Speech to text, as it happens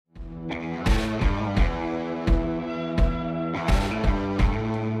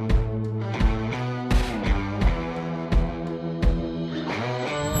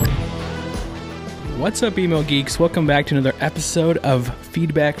What's up, Email Geeks? Welcome back to another episode of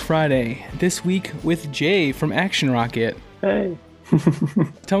Feedback Friday. This week with Jay from Action Rocket. Hey.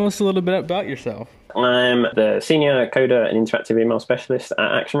 Tell us a little bit about yourself. I'm the senior coder and interactive email specialist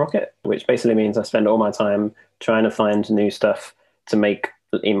at Action Rocket, which basically means I spend all my time trying to find new stuff to make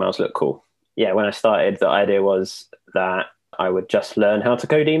emails look cool. Yeah, when I started, the idea was that I would just learn how to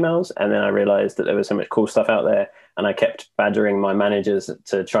code emails, and then I realized that there was so much cool stuff out there, and I kept badgering my managers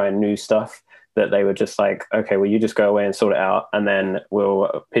to try new stuff, that they were just like, okay, well, you just go away and sort it out, and then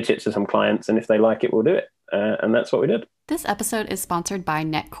we'll pitch it to some clients, and if they like it, we'll do it. And that's what we did. This episode is sponsored by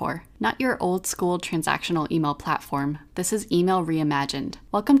Netcore, not your old school transactional email platform. This is email reimagined.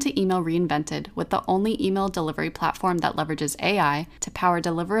 Welcome to Email Reinvented, with the only email delivery platform that leverages AI to power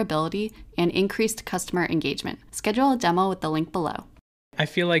deliverability and increased customer engagement. Schedule a demo with the link below. I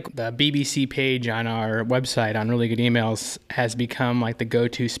feel like the BBC page on our website on Really Good Emails has become like the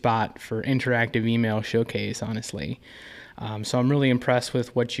go-to spot for interactive email showcase, honestly. So I'm really impressed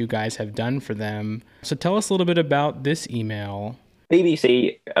with what you guys have done for them. So tell us a little bit about this email.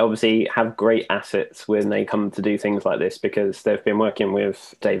 BBC obviously have great assets when they come to do things like this, because they've been working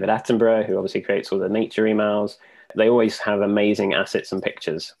with David Attenborough, who obviously creates all the nature emails. They always have amazing assets and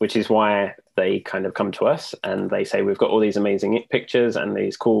pictures, which is why they kind of come to us and they say, we've got all these amazing pictures and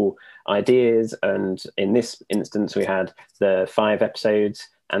these cool ideas. And in this instance, we had the 5 episodes,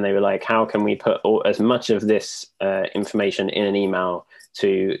 and they were like, how can we put as much of this information in an email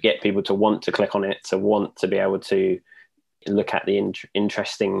to get people to want to click on it, to want to be able to look at the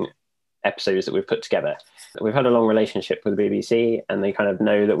interesting episodes that we've put together. We've had a long relationship with the BBC, and they kind of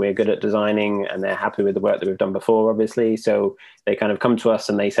know that we're good at designing, and they're happy with the work that we've done before, obviously. So they kind of come to us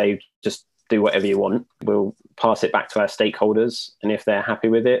and they say, just do whatever you want. We'll pass it back to our stakeholders, and if they're happy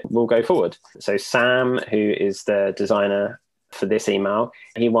with it, we'll go forward. So Sam, who is the designer for this email,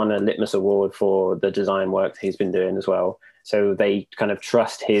 he won a Litmus Award for the design work that he's been doing as well. So they kind of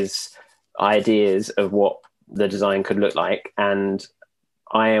trust his ideas of what the design could look like. And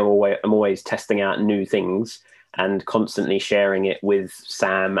I'm always testing out new things and constantly sharing it with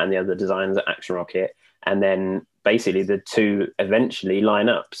Sam and the other designers at Action Rocket. And then basically the two eventually line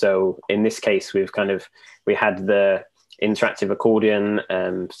up. So in this case, we had the interactive accordion,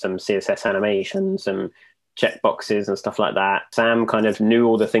 some CSS animation, some checkboxes and stuff like that. Sam kind of knew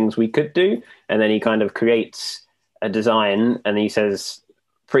all the things we could do, and then he kind of creates a design and he says,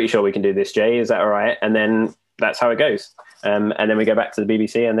 pretty sure we can do this, Jay, is that all right? And then that's how it goes. And then we go back to the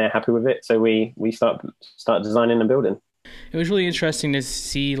BBC and they're happy with it. So we start designing and building. It was really interesting to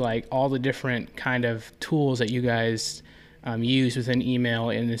see like all the different kind of tools that you guys use within email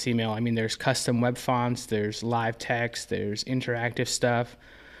in this email. I mean, there's custom web fonts, there's live text, there's interactive stuff.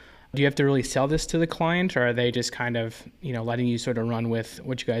 Do you have to really sell this to the client, or are they just kind of, letting you sort of run with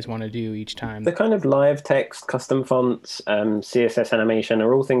what you guys want to do each time? The kind of live text, custom fonts, CSS animation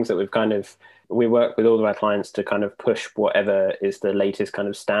are all things that we work with all of our clients to kind of push whatever is the latest kind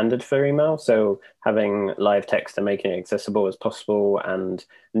of standard for email. So having live text and making it accessible as possible, and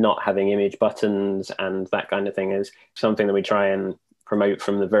not having image buttons and that kind of thing is something that we try and promote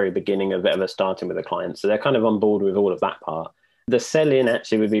from the very beginning of ever starting with a client. So they're kind of on board with all of that part. The sell-in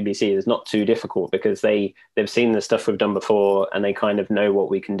actually with BBC is not too difficult, because they've seen the stuff we've done before and they kind of know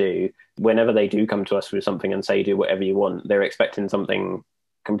what we can do. Whenever they do come to us with something and say, do whatever you want, they're expecting something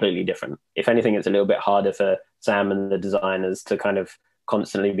completely different. If anything, it's a little bit harder for Sam and the designers to kind of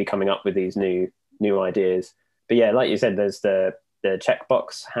constantly be coming up with these new ideas. But yeah, like you said, there's the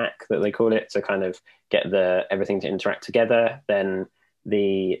checkbox hack that they call it, to kind of get everything to interact together. Then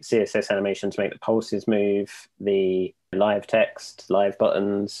the CSS animation to make the pulses move, the live text, live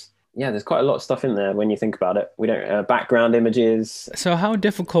buttons. Yeah, there's quite a lot of stuff in there when you think about it. We don't background images. So how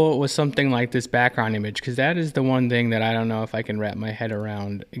difficult was something like this background image? Because that is the one thing that I don't know if I can wrap my head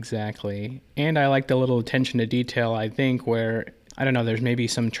around exactly. And I like the little attention to detail, I think, where, I don't know, there's maybe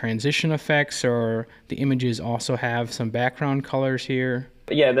some transition effects, or the images also have some background colors here.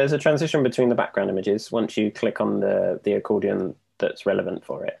 Yeah, there's a transition between the background images once you click on the accordion that's relevant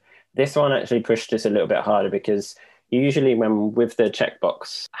for it. This one actually pushed us a little bit harder, because usually when with the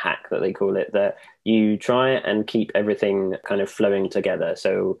checkbox hack that they call it, that you try and keep everything kind of flowing together.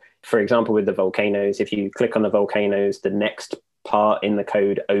 So for example, with the volcanoes, if you click on the volcanoes, the next part in the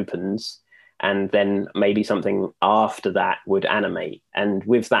code opens, and then maybe something after that would animate. And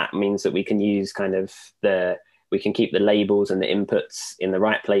with that means that we can use we can keep the labels and the inputs in the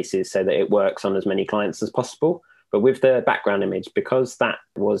right places so that it works on as many clients as possible. But with the background image, because that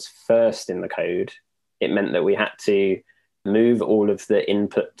was first in the code, it meant that we had to move all of the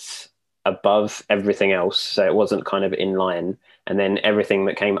inputs above everything else, so it wasn't kind of in line. And then everything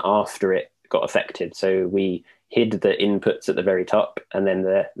that came after it got affected. So we hid the inputs at the very top, and then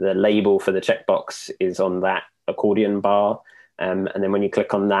the label for the checkbox is on that accordion bar. And then when you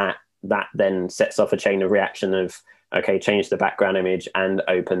click on that, that then sets off a chain of reaction of, okay, change the background image and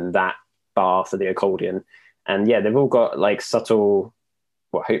open that bar for the accordion. And yeah, they've all got like subtle,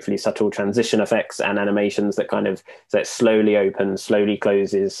 well, hopefully subtle transition effects and animations that kind of, so it slowly opens, slowly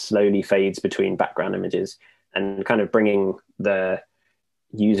closes, slowly fades between background images, and kind of bringing the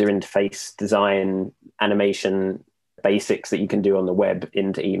user interface design animation basics that you can do on the web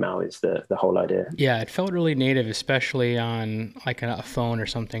into email is the whole idea. Yeah, it felt really native, especially on like a phone or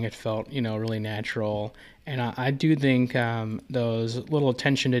something. It felt, really natural. And I do think those little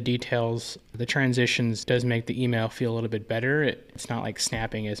attention to details, the transitions does make the email feel a little bit better. It's not like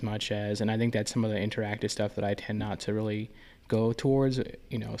snapping as much as, and I think that's some of the interactive stuff that I tend not to really go towards.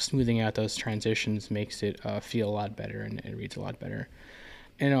 Smoothing out those transitions makes it feel a lot better, and it reads a lot better.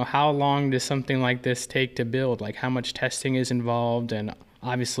 How long does something like this take to build? Like, how much testing is involved? And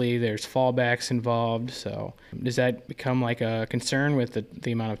obviously there's fallbacks involved. So does that become like a concern with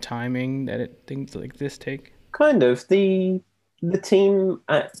the amount of timing that things like this take? Kind of. The team,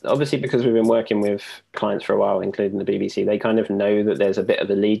 obviously, because we've been working with clients for a while, including the BBC, they kind of know that there's a bit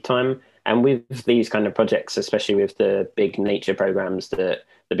of a lead time. And with these kind of projects, especially with the big nature programs that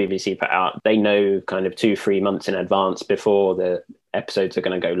the BBC put out, they know kind of 2-3 months in advance before the episodes are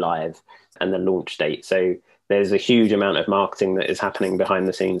going to go live and the launch date. So there's a huge amount of marketing that is happening behind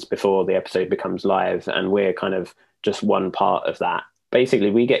the scenes before the episode becomes live. And we're kind of just one part of that.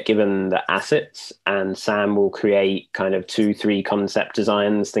 Basically, we get given the assets, and Sam will create kind of 2-3 concept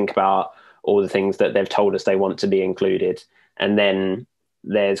designs, think about all the things that they've told us they want to be included. And then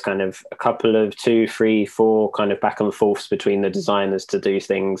there's kind of a couple of 2, 3, 4 kind of back and forths between the designers to do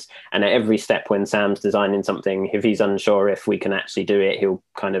things. And at every step when Sam's designing something, if he's unsure if we can actually do it, he'll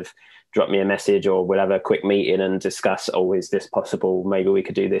kind of drop me a message, or we'll have a quick meeting and discuss, oh, is this possible? Maybe we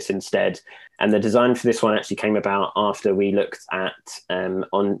could do this instead. And the design for this one actually came about after we looked at,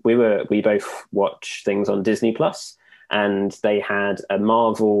 we both watch things on Disney Plus, and they had a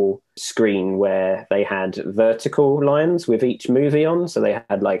Marvel screen where they had vertical lines with each movie on. So they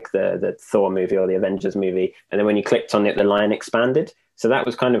had like the Thor movie or the Avengers movie. And then when you clicked on it, the line expanded. So that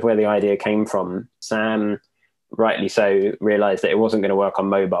was kind of where the idea came from. Sam, rightly so, realized that it wasn't going to work on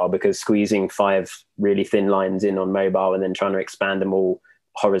mobile, because squeezing 5 really thin lines in on mobile and then trying to expand them all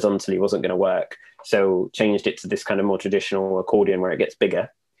horizontally wasn't going to work. So changed it to this kind of more traditional accordion where it gets bigger.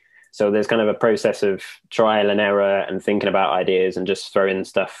 So there's kind of a process of trial and error and thinking about ideas and just throwing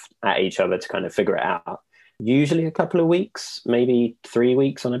stuff at each other to kind of figure it out. Usually a couple of weeks, maybe 3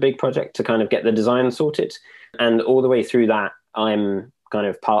 weeks on a big project to kind of get the design sorted. And all the way through that, I'm kind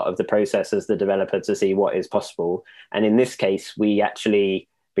of part of the process as the developer to see what is possible. And in this case, we actually,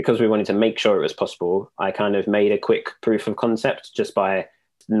 because we wanted to make sure it was possible, I kind of made a quick proof of concept just by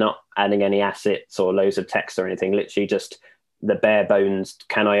not adding any assets or loads of text or anything, literally just the bare bones.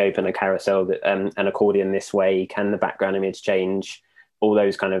 Can I open a carousel, an accordion this way? Can the background image change? All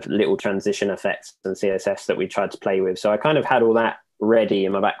those kind of little transition effects and CSS that we tried to play with. So I kind of had all that ready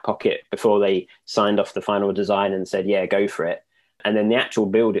in my back pocket before they signed off the final design and said, yeah, go for it. And then the actual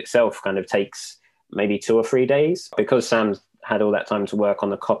build itself kind of takes maybe 2 or 3 days, because Sam's had all that time to work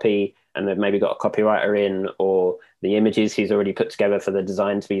on the copy and they've maybe got a copywriter in, or the images he's already put together for the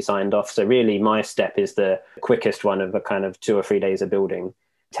design to be signed off. So really my step is the quickest one of a kind of 2 or 3 days of building.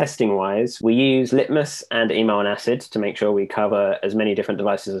 Testing wise, we use Litmus and Email and Acid to make sure we cover as many different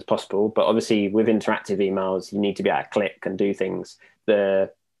devices as possible. But obviously with interactive emails, you need to be able to click and do things.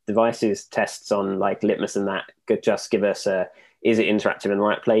 The devices tests on like Litmus and that could just give us is it interactive in the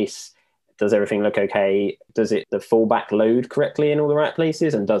right place? Does everything look okay? Does the fallback load correctly in all the right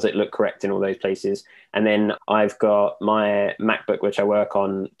places? And does it look correct in all those places? And then I've got my MacBook, which I work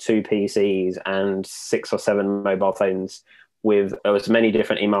on, 2 PCs and 6 or 7 mobile phones with as many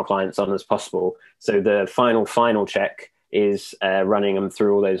different email clients on as possible. So the final check is running them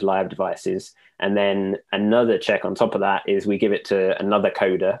through all those live devices. And then another check on top of that is we give it to another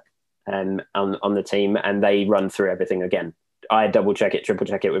coder on the team, and they run through everything again. I double check it, triple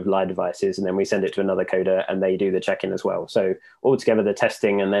check it with live devices, and then we send it to another coder and they do the check-in as well. So altogether the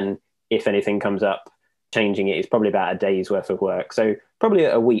testing, and then if anything comes up, changing it is probably about a day's worth of work. So probably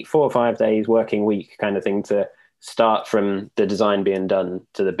a week, 4 or 5 days working week kind of thing to start from the design being done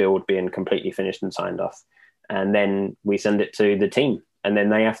to the build being completely finished and signed off. And then we send it to the team, and then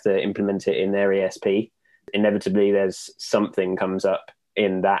they have to implement it in their ESP. Inevitably, there's something comes up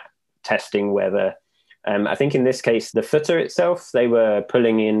in that testing, whether I think in this case, the footer itself, they were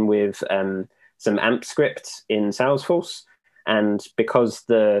pulling in with some AMP script in Salesforce. And because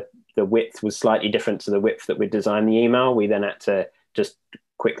the the width was slightly different to the width that we designed the email, we then had to just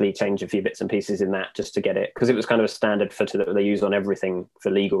quickly change a few bits and pieces in that just to get it, because it was kind of a standard footer that they use on everything for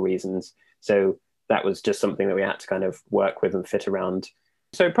legal reasons. So that was just something that we had to kind of work with and fit around.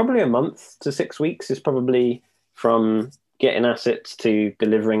 So probably a month to 6 weeks is probably from getting assets to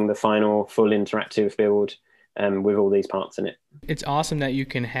delivering the final full interactive build with all these parts in it. It's awesome that you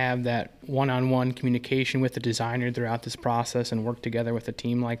can have that one-on-one communication with the designer throughout this process and work together with a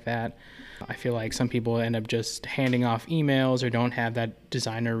team like that. I feel like some people end up just handing off emails or don't have that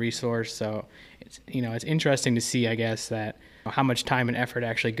designer resource. So it's interesting to see, I guess, that how much time and effort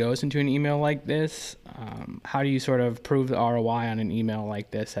actually goes into an email like this. How do you sort of prove the ROI on an email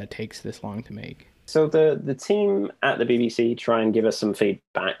like this that takes this long to make? So the team at the BBC try and give us some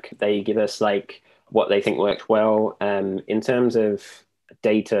feedback. They give us like what they think worked well in terms of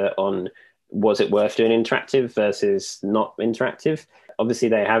data on was it worth doing interactive versus not interactive. Obviously,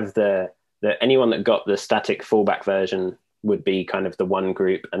 they have the anyone that got the static fallback version would be kind of the one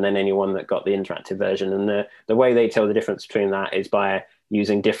group, and then anyone that got the interactive version. And the way they tell the difference between that is by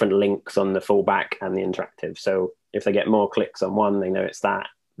using different links on the fallback and the interactive. So if they get more clicks on one, they know it's that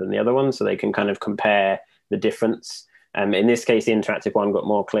than the other one, so they can kind of compare the difference. In this case, the interactive one got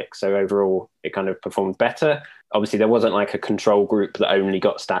more clicks, so overall it kind of performed better. Obviously, there wasn't like a control group that only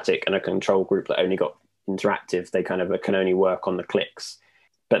got static and a control group that only got interactive. They kind of can only work on the clicks.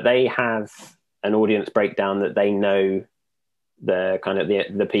 But they have an audience breakdown that they know the kind of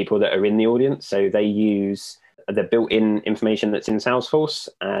the people that are in the audience. So they use the built-in information that's in Salesforce.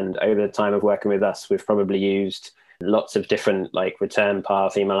 And over the time of working with us, we've probably used lots of different like return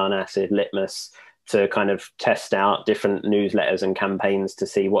path, email unacid, litmus to kind of test out different newsletters and campaigns to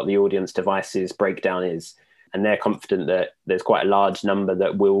see what the audience devices breakdown is. And they're confident that there's quite a large number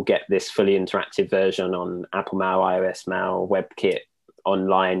that will get this fully interactive version on Apple Mail, iOS Mail, WebKit,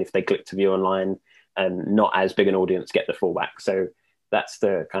 online if they click to view online, and not as big an audience get the fallback. So that's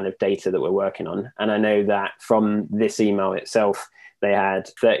the kind of data that we're working on. And I know that from this email itself, they had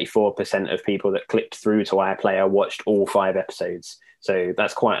 34% of people that clicked through to iPlayer watched all 5 episodes. So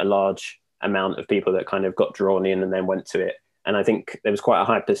that's quite a large amount of people that kind of got drawn in and then went to it. And I think there was quite a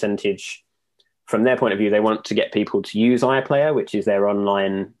high percentage from their point of view. They want to get people to use iPlayer, which is their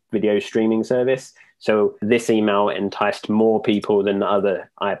online video streaming service. So this email enticed more people than the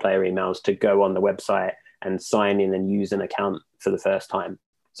other iPlayer emails to go on the website and sign in and use an account for the first time.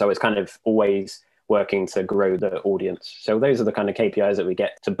 So it's kind of always working to grow the audience. So those are the kind of KPIs that we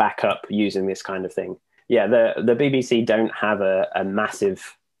get to back up using this kind of thing. Yeah, the BBC don't have a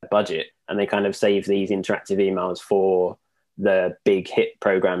massive budget, and they kind of save these interactive emails for the big hit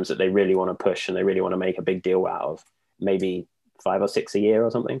programs that they really want to push and they really want to make a big deal out of, maybe 5 or 6 a year or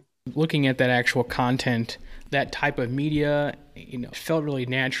something. Looking at that actual content, that type of media, felt really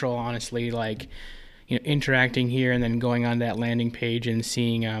natural, honestly, like, interacting here and then going on that landing page and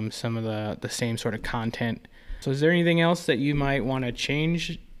seeing some of the same sort of content. So is there anything else that you might want to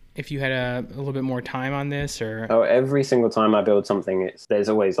change if you had a little bit more time on this? Or every single time I build something, there's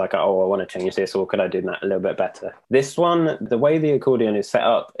always like, I want to change this, or could I do that a little bit better? This one, the way the accordion is set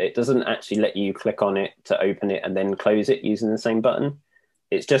up, it doesn't actually let you click on it to open it and then close it using the same button.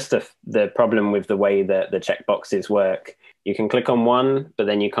 It's just the problem with the way that the checkboxes work. You can click on one, but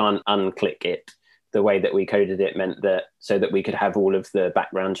then you can't unclick it. The way that we coded it meant that so that we could have all of the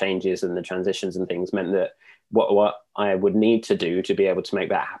background changes and the transitions and things meant that what I would need to do to be able to make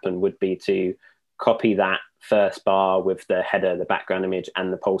that happen would be to copy that first bar with the header, the background image,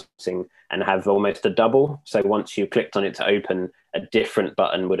 and the pulsing, and have almost a double. So once you clicked on it to open, a different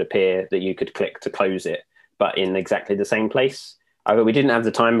button would appear that you could click to close it, but in exactly the same place. Either we didn't have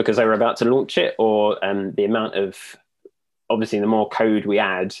the time because they were about to launch it, or the amount of, obviously the more code we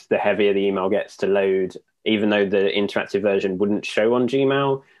add, the heavier the email gets to load. Even though the interactive version wouldn't show on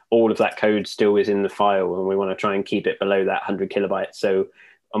Gmail, all of that code still is in the file, and we want to try and keep it below that 100 kilobytes. So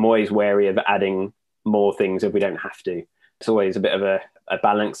I'm always wary of adding more things if we don't have to. It's always a bit of a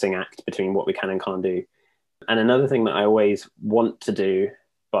balancing act between what we can and can't do. And another thing that I always want to do,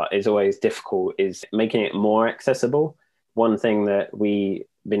 but is always difficult, is making it more accessible. One thing that we've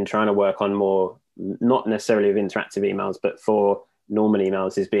been trying to work on more, not necessarily of interactive emails, but for normal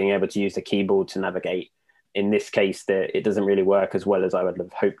emails, is being able to use the keyboard to navigate. In this case, it doesn't really work as well as I would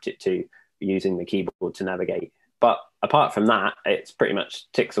have hoped it to, using the keyboard to navigate. But apart from that, it's pretty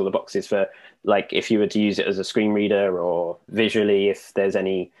much ticks all the boxes for, like, if you were to use it as a screen reader, or visually, if there's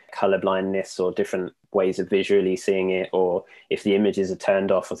any color blindness or different ways of visually seeing it, or if the images are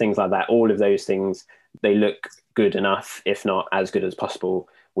turned off or things like that, all of those things, they look good enough, if not as good as possible,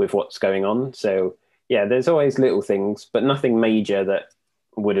 with what's going on. So yeah, there's always little things, but nothing major that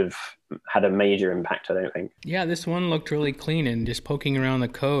would have had a major impact, I don't think. Yeah, this one looked really clean, and just poking around the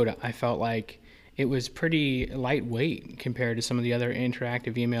code, I felt like it was pretty lightweight compared to some of the other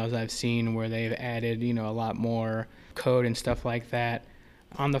interactive emails I've seen where they've added, a lot more code and stuff like that.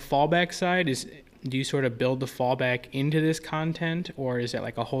 On the fallback side, do you sort of build the fallback into this content, or is it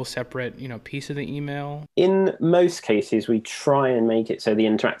like a whole separate, piece of the email? In most cases, we try and make it so the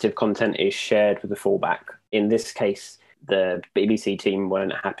interactive content is shared with the fallback. In this case, the BBC team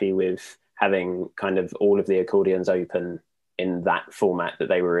weren't happy with having kind of all of the accordions open in that format that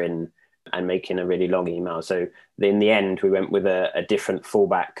they were in and making a really long email. So in the end, we went with a different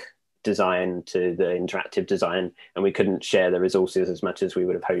fallback design to the interactive design, and we couldn't share the resources as much as we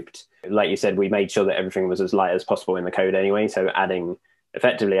would have hoped. Like you said, we made sure that everything was as light as possible in the code anyway. So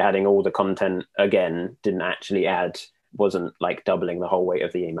effectively adding all the content again wasn't like doubling the whole weight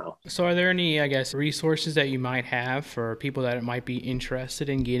of the email. So are there any, I guess, resources that you might have for people that might be interested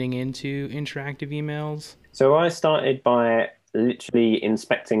in getting into interactive emails? So I started by literally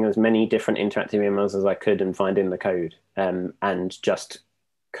inspecting as many different interactive emails as I could and finding the code, and just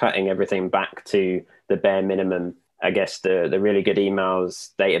cutting everything back to the bare minimum. I guess the really good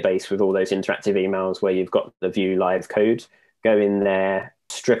emails database with all those interactive emails where you've got the view live code, go in there,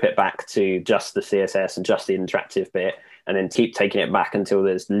 strip it back to just the CSS and just the interactive bit, and then keep taking it back until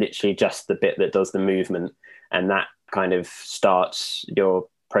there's literally just the bit that does the movement. And that kind of starts your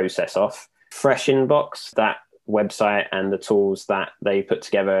process off. Fresh Inbox, that website and the tools that they put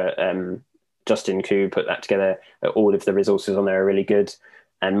together, Justin Koo put that together, all of the resources on there are really good.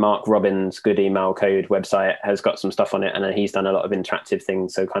 And Mark Robbins' Good Email Code website has got some stuff on it, and he's done a lot of interactive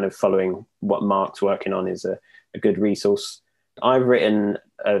things. So kind of following what Mark's working on is a good resource. I've written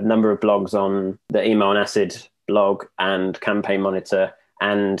a number of blogs on the Email on Acid blog and Campaign Monitor,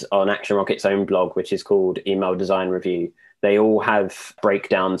 and on Action Rocket's own blog, which is called Email Design Review. They all have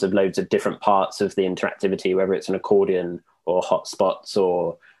breakdowns of loads of different parts of the interactivity, whether it's an accordion or hotspots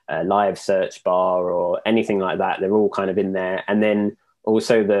or a live search bar or anything like that. They're all kind of in there. And then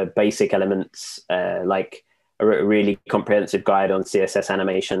also the basic elements, like a really comprehensive guide on CSS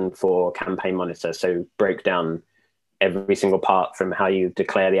animation for Campaign Monitor. So broke down every single part from how you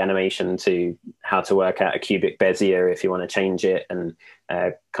declare the animation to how to work out a cubic Bezier if you want to change it, and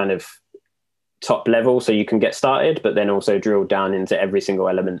kind of top level so you can get started, but then also drill down into every single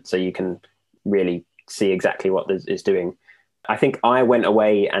element so you can really see exactly what this is doing. I think I went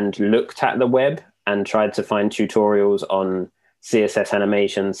away and looked at the web and tried to find tutorials on CSS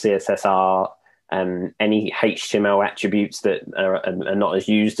animation, CSS art, any HTML attributes that are not as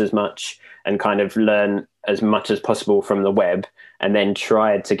used as much, and kind of learn as much as possible from the web, and then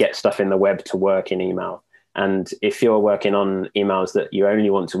tried to get stuff in the web to work in email. And if you're working on emails that you only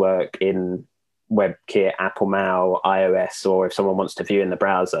want to work in WebKit, Apple Mail, iOS, or if someone wants to view in the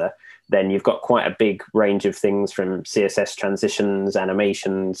browser, then you've got quite a big range of things from CSS transitions,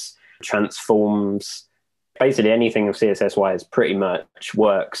 animations, transforms. Basically anything of CSS-wise pretty much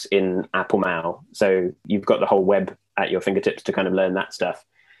works in Apple Mail. So you've got the whole web at your fingertips to kind of learn that stuff.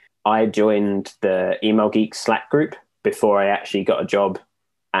 I joined the Email Geeks Slack group before I actually got a job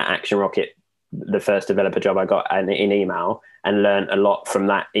at Action Rocket, the first developer job I got in email, and learned a lot from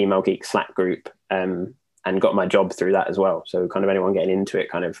that Email Geeks Slack group, and got my job through that as well. So kind of anyone getting into it,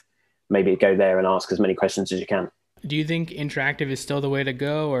 kind of maybe go there and ask as many questions as you can. Do you think interactive is still the way to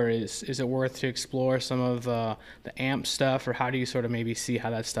go, or is it worth to explore some of the AMP stuff, or how do you sort of maybe see how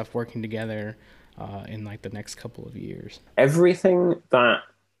that stuff working together in like the next couple of years? Everything that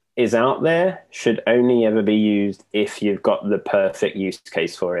is out there should only ever be used if you've got the perfect use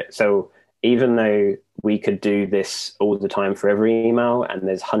case for it. So even though we could do this all the time for every email, and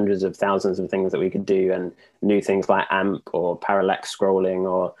there's hundreds of thousands of things that we could do, and new things like AMP or parallax scrolling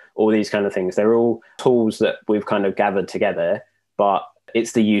or all these kind of things, they're all tools that we've kind of gathered together, but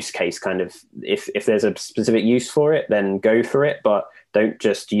it's the use case kind of, if there's a specific use for it, then go for it, but don't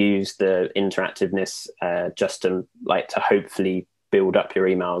just use the interactiveness just to hopefully build up your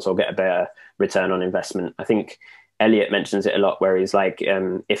emails or get a better return on investment. I think Elliot mentions it a lot, where he's like,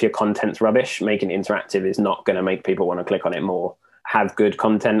 if your content's rubbish, making it interactive is not going to make people want to click on it more. Have good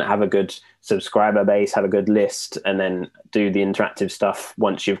content, have a good subscriber base, have a good list, and then do the interactive stuff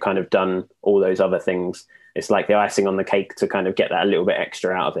once you've kind of done all those other things. It's like the icing on the cake to kind of get that a little bit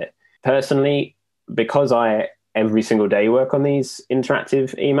extra out of it. Personally, because I every single day work on these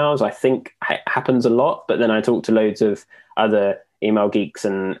interactive emails, I think it happens a lot, but then I talk to loads of other email geeks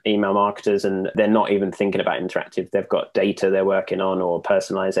and email marketers, and they're not even thinking about interactive. They've got data they're working on, or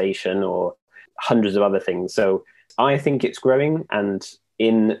personalization, or hundreds of other things. So I think it's growing, and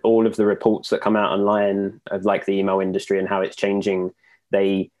in all of the reports that come out online of like the email industry and how it's changing,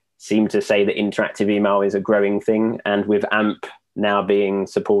 they seem to say that interactive email is a growing thing. And with AMP now being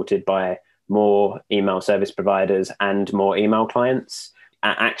supported by more email service providers and more email clients,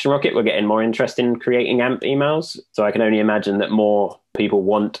 at ActionRocket, we're getting more interest in creating AMP emails. So I can only imagine that more people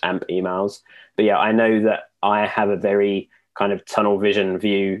want AMP emails. But yeah, I know that I have a very kind of tunnel vision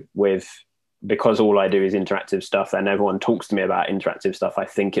view because all I do is interactive stuff and everyone talks to me about interactive stuff. I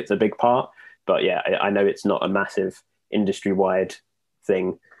think it's a big part. But yeah, I know it's not a massive industry-wide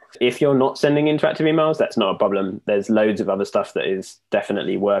thing. If you're not sending interactive emails, that's not a problem. There's loads of other stuff that is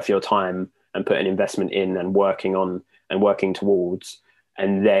definitely worth your time and putting investment in and working on and working towards,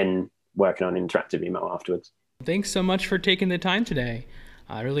 and then working on interactive email afterwards. Thanks so much for taking the time today.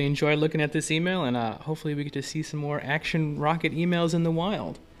 I really enjoyed looking at this email, and hopefully we get to see some more ActionRocket emails in the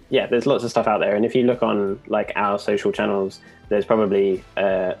wild. Yeah, there's lots of stuff out there. And if you look on like our social channels, there's probably,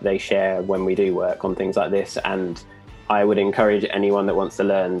 they share when we do work on things like this. And I would encourage anyone that wants to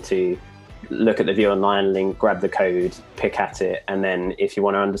learn to look at the View Online link, grab the code, pick at it. And then if you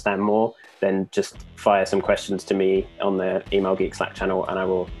want to understand more, then just fire some questions to me on the Email Geek Slack channel, and I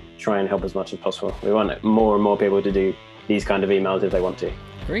will try and help as much as possible. We want more and more people to do these kind of emails if they want to.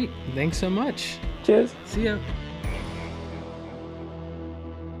 Great. Thanks so much. Cheers. See ya.